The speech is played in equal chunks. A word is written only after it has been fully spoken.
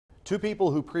Two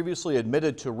people who previously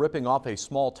admitted to ripping off a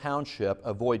small township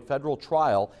avoid federal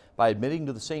trial by admitting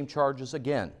to the same charges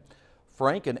again.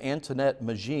 Frank and Antoinette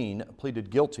Magine pleaded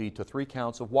guilty to 3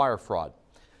 counts of wire fraud.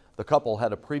 The couple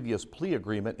had a previous plea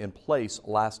agreement in place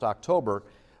last October,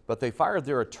 but they fired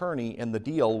their attorney and the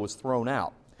deal was thrown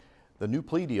out. The new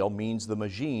plea deal means the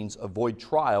Magines avoid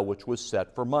trial, which was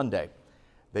set for Monday.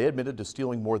 They admitted to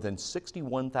stealing more than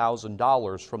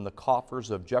 $61,000 from the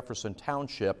coffers of Jefferson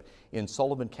Township in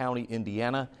Sullivan County,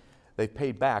 Indiana. They've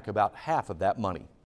paid back about half of that money.